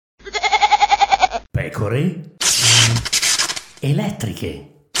pecore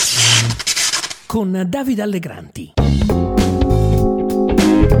elettriche con Davide Allegranti.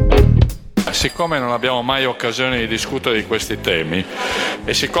 Siccome non abbiamo mai occasione di discutere di questi temi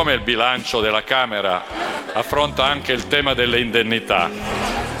e siccome il bilancio della Camera affronta anche il tema delle indennità,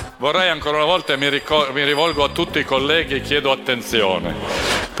 vorrei ancora una volta, mi rivolgo a tutti i colleghi e chiedo attenzione,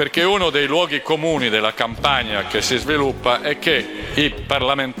 perché uno dei luoghi comuni della campagna che si sviluppa è che i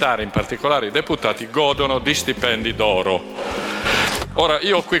parlamentari, in particolare i deputati, godono di stipendi d'oro. Ora,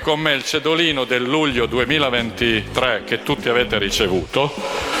 io ho qui con me il cedolino del luglio 2023 che tutti avete ricevuto,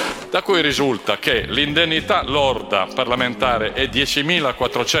 da cui risulta che l'indennità lorda parlamentare è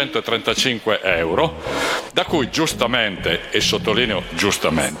 10.435 euro, da cui giustamente, e sottolineo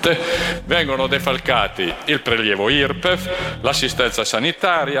giustamente, vengono defalcati il prelievo IRPEF, l'assistenza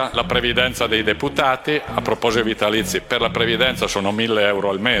sanitaria, la previdenza dei deputati. A proposito vitalizi, per la previdenza sono 1.000 euro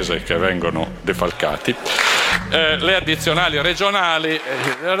al mese che vengono defalcati, le addizionali regionali,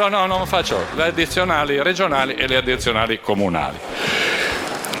 le addizionali regionali e le addizionali comunali.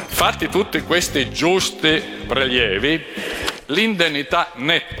 Fatti tutti questi giusti prelievi, l'indennità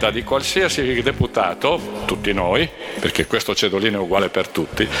netta di qualsiasi deputato, tutti noi, perché questo cedolino è uguale per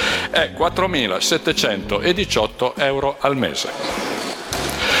tutti, è 4.718 euro al mese.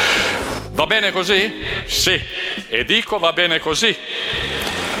 Va bene così? Sì, e dico va bene così.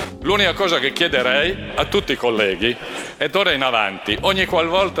 L'unica cosa che chiederei a tutti i colleghi è d'ora in avanti, ogni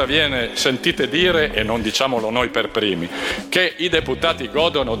qualvolta sentite dire, e non diciamolo noi per primi, che i deputati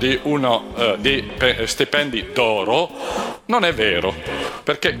godono di stipendi d'oro, non è vero,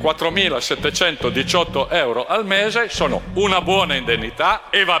 perché 4.718 euro al mese sono una buona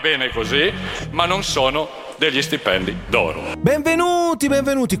indennità e va bene così, ma non sono degli stipendi d'oro. Benvenuti,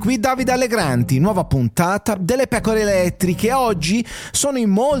 qui Davide Allegranti, nuova puntata delle pecore elettriche. Oggi sono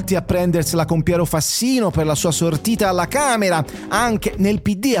in molti a prendersela con Piero Fassino per la sua sortita alla Camera, anche nel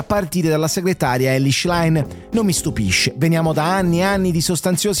PD a partire dalla segretaria Elly Schlein. Non mi stupisce, veniamo da anni e anni di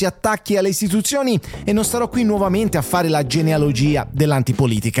sostanziosi attacchi alle istituzioni e non starò qui nuovamente a fare la genealogia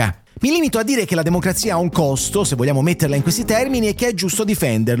dell'antipolitica. Mi limito a dire che la democrazia ha un costo, se vogliamo metterla in questi termini, e che è giusto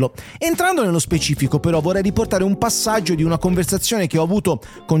difenderlo. Entrando nello specifico, però, vorrei riportare un passaggio di una conversazione che ho avuto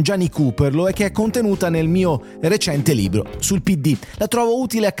con Gianni Cooperlo e che è contenuta nel mio recente libro sul PD. La trovo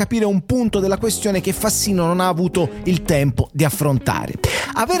utile a capire un punto della questione che Fassino non ha avuto il tempo di affrontare.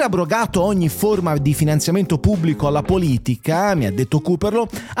 Aver abrogato ogni forma di finanziamento pubblico alla politica, mi ha detto Cooperlo,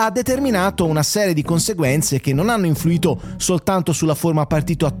 ha determinato una serie di conseguenze che non hanno influito soltanto sulla forma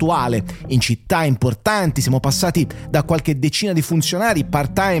partito attuale. In città importanti siamo passati da qualche decina di funzionari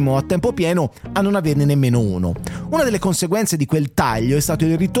part-time o a tempo pieno a non averne nemmeno uno. Una delle conseguenze di quel taglio è stato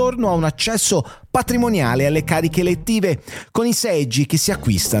il ritorno a un accesso patrimoniale alle cariche elettive con i seggi che si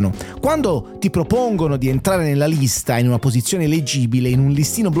acquistano. Quando ti propongono di entrare nella lista in una posizione eleggibile in un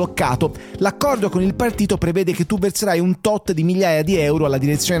listino bloccato, l'accordo con il partito prevede che tu verserai un tot di migliaia di euro alla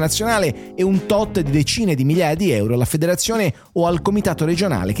direzione nazionale e un tot di decine di migliaia di euro alla federazione o al comitato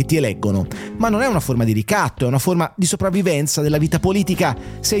regionale che ti eleggono. Ma non è una forma di ricatto, è una forma di sopravvivenza della vita politica.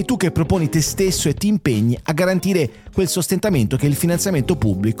 Sei tu che proponi te stesso e ti impegni a garantire quel sostentamento che il finanziamento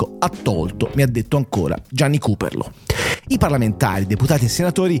pubblico ha tolto, mi ha detto ancora Gianni Cooperlo. I parlamentari, deputati e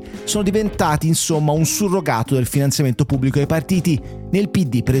senatori sono diventati insomma un surrogato del finanziamento pubblico ai partiti. Nel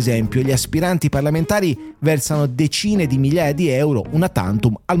PD, per esempio, gli aspiranti parlamentari versano decine di migliaia di euro una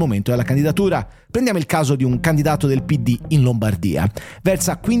tantum al momento della candidatura. Prendiamo il caso di un candidato del PD in Lombardia.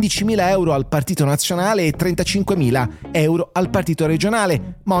 Versa 15.000 euro al partito nazionale e 35.000 euro al partito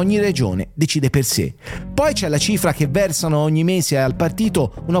regionale, ma ogni regione decide per sé. Poi c'è la cifra che versano ogni mese al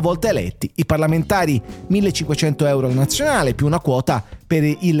partito una volta eletti i parlamentari, 1.500 euro al nazionale più una quota per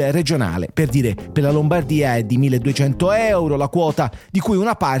il regionale. Per dire, per la Lombardia è di 1.200 euro la quota, di cui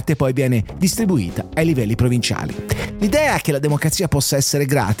una parte poi viene distribuita ai livelli provinciali. L'idea che la democrazia possa essere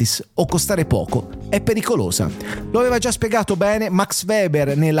gratis o costare poco è pericolosa. Lo aveva già spiegato bene Max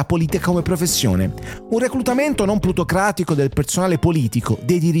Weber nella Politica come professione. Un reclutamento non plutocratico del personale politico,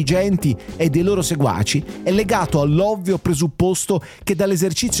 dei dirigenti e dei loro seguaci è legato all'ovvio presupposto che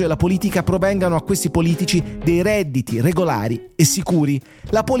dall'esercizio della politica provengano a questi politici dei redditi regolari e sicuri.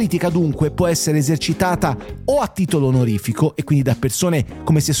 La politica dunque può essere esercitata o a titolo onorifico e quindi da persone,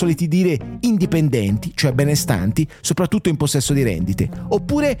 come si è soliti dire, indipendenti, cioè benestanti, soprattutto in possesso di rendite,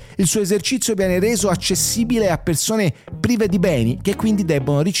 oppure il suo esercizio viene reso accessibile a persone prive di beni che quindi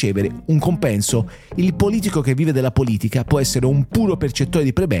debbono ricevere un compenso. Il politico che vive della politica può essere un puro percettore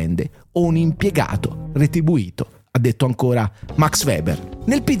di prebende o un impiegato retribuito, ha detto ancora Max Weber.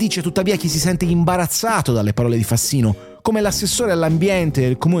 Nel PD c'è tuttavia chi si sente imbarazzato dalle parole di Fassino, come l'assessore all'ambiente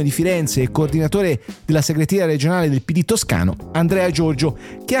del Comune di Firenze e coordinatore della segreteria regionale del PD toscano, Andrea Giorgio,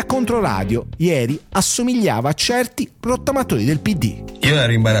 che a Controradio ieri assomigliava a certi rottamatori del PD. Io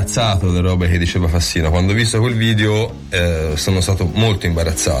ero imbarazzato delle robe che diceva Fassino. Quando ho visto quel video sono stato molto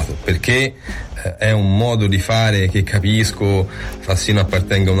imbarazzato, perché è un modo di fare che capisco Fassino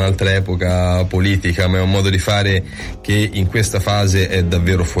appartenga a un'altra epoca politica, ma è un modo di fare che in questa fase è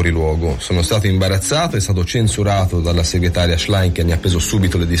davvero fuori luogo. Sono stato imbarazzato, è stato censurato dalla segretaria Schlein, che ne ha preso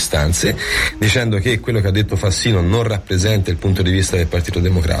subito le distanze, dicendo che quello che ha detto Fassino non rappresenta il punto di vista del Partito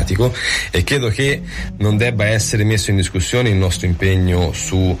Democratico, e credo che non debba essere messo in discussione il nostro impegno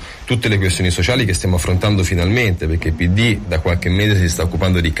su tutte le questioni sociali che stiamo affrontando finalmente, perché il PD da qualche mese si sta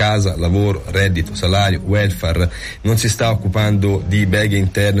occupando di casa, lavoro, reddito, salario, welfare, non si sta occupando di beghe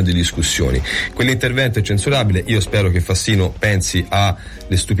interne, di discussioni. Quell'intervento è censurabile. Io spero che Fassino pensi alle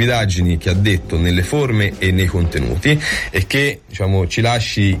stupidaggini che ha detto nelle forme e nei contenuti, e che ci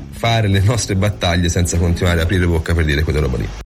lasci fare le nostre battaglie senza continuare ad aprire bocca per dire quelle roba lì.